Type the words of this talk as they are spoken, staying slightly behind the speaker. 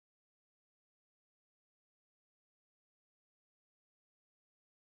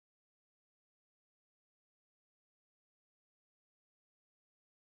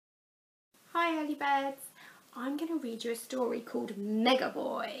Hi early birds, I'm going to read you a story called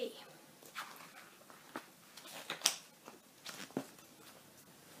Megaboy.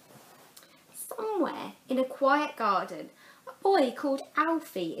 Somewhere in a quiet garden, a boy called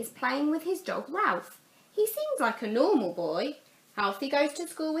Alfie is playing with his dog Ralph. He seems like a normal boy. Alfie goes to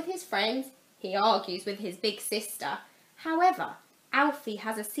school with his friends. He argues with his big sister. However, Alfie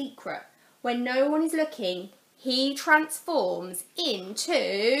has a secret. When no one is looking, he transforms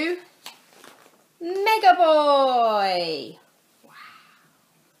into Megaboy! Wow.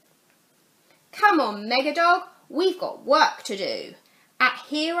 Come on, Megadog, we've got work to do. At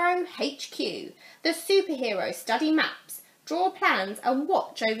Hero HQ, the superheroes study maps, draw plans and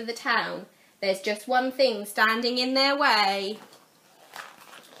watch over the town. There's just one thing standing in their way.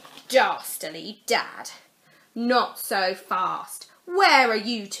 Dastardly Dad. Not so fast. Where are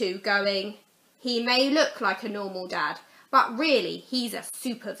you two going? He may look like a normal dad, but really he's a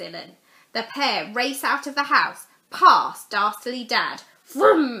supervillain. The pair race out of the house, past Dastardly Dad.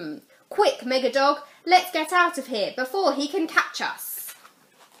 Vroom! Quick, Megadog, let's get out of here before he can catch us.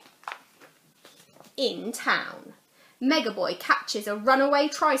 In town, Megaboy catches a runaway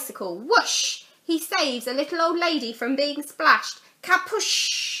tricycle. Whoosh! He saves a little old lady from being splashed.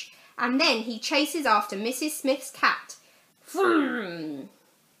 Kapoosh! And then he chases after Mrs Smith's cat. Vroom!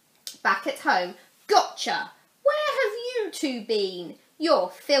 Back at home. Gotcha! Where have you two been? You're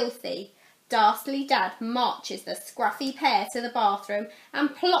filthy. Dastardly Dad marches the scruffy pair to the bathroom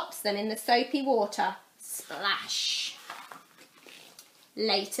and plops them in the soapy water. Splash!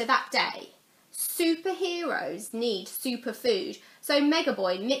 Later that day, superheroes need superfood, so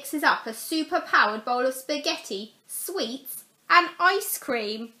Megaboy mixes up a super-powered bowl of spaghetti, sweets and ice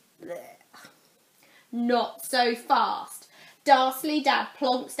cream. Blech. Not so fast. Dastardly Dad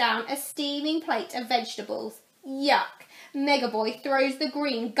plonks down a steaming plate of vegetables. Yuck! Megaboy throws the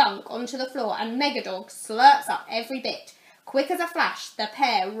green gunk onto the floor and Megadog slurps up every bit. Quick as a flash, the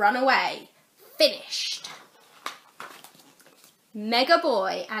pair run away. Finished!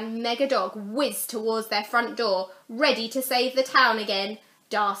 Megaboy and Megadog whiz towards their front door, ready to save the town again.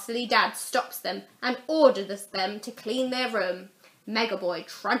 Dastardly Dad stops them and orders them to clean their room. Megaboy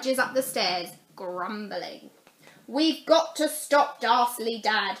trudges up the stairs, grumbling. We've got to stop Dastardly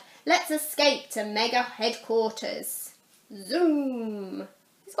Dad. Let's escape to Mega headquarters. Zoom!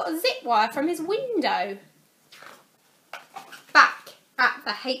 He's got a zip wire from his window. Back at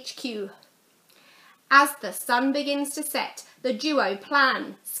the HQ. As the sun begins to set, the duo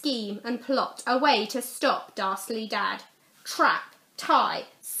plan, scheme and plot a way to stop Dastardly Dad. Trap, tie,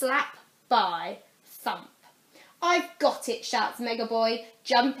 slap, buy, thump. I've got it, shouts Megaboy,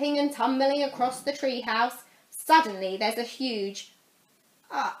 jumping and tumbling across the treehouse. Suddenly there's a huge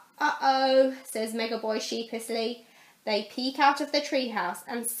uh-oh, says Megaboy sheepishly. They peek out of the treehouse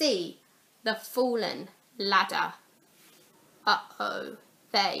and see the fallen ladder. Uh-oh,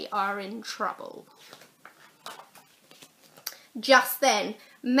 they are in trouble. Just then,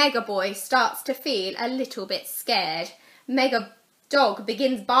 Megaboy starts to feel a little bit scared. Megadog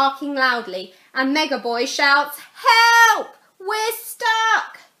begins barking loudly and Megaboy shouts, "Help! We're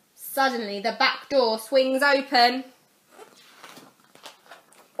stuck!" Suddenly the back door swings open.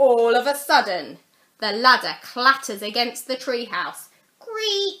 All of a sudden, the ladder clatters against the treehouse.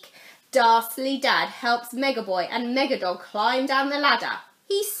 Creak! Dastardly Dad helps Megaboy and Megadog climb down the ladder.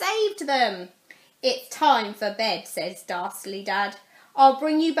 He saved them. It's time for bed, says Dastardly Dad. I'll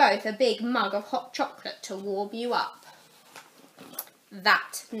bring you both a big mug of hot chocolate to warm you up.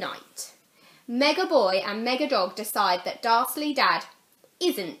 That night, Megaboy and Megadog decide that Dastardly Dad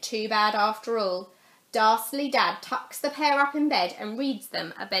isn't too bad after all. Dastardly Dad tucks the pair up in bed and reads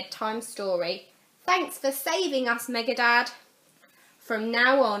them a bedtime story. Thanks for saving us, Megadad. From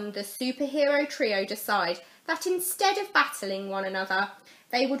now on, the superhero trio decide that instead of battling one another,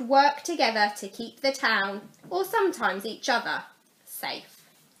 they would work together to keep the town, or sometimes each other, safe.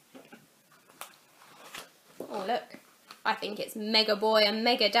 Oh look, I think it's Megaboy and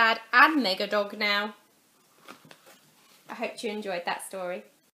Megadad and Megadog now. I hope you enjoyed that story.